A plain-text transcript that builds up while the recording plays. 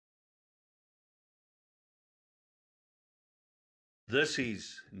This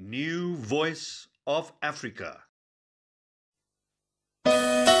is New Voice of Africa.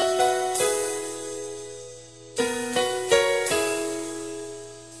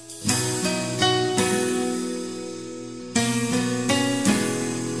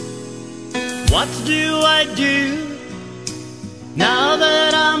 What do I do now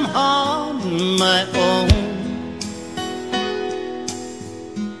that I'm on my own?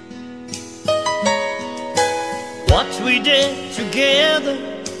 What we did together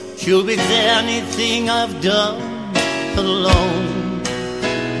should be anything I've done alone.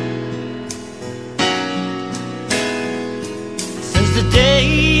 Since the day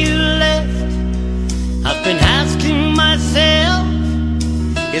you left, I've been asking myself,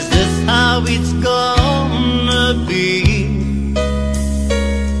 is this how it's gonna be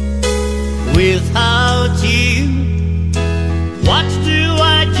without you? What do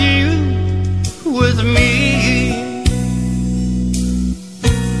I do with me?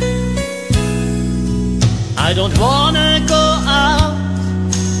 I don't wanna go out,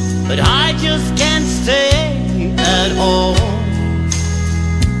 but I just can't stay at home.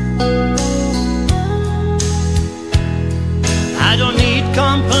 I don't need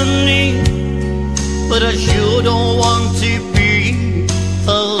company, but I sure don't want to be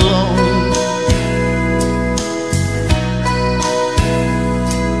alone.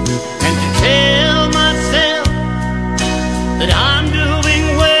 And to tell myself that I'm doing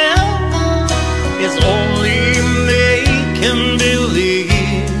well is only making believe.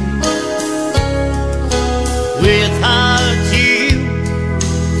 Without you,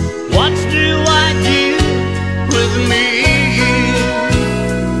 what do I do with me?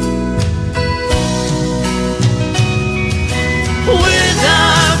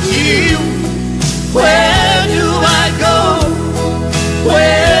 Where do I go?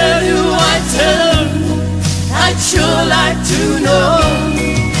 Where do I turn? I'd sure like to know.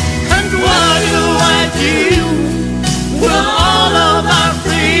 And what do I do with all of our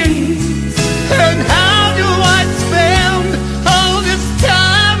friends? And how do I spend all this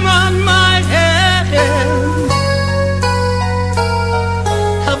time on my hands?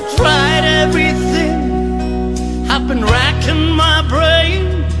 I've tried everything, I've been racking my brain.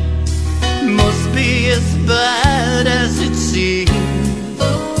 Must be as bad as it seems.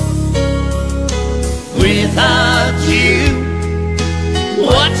 Without you,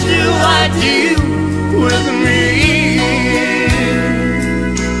 what do I do with me?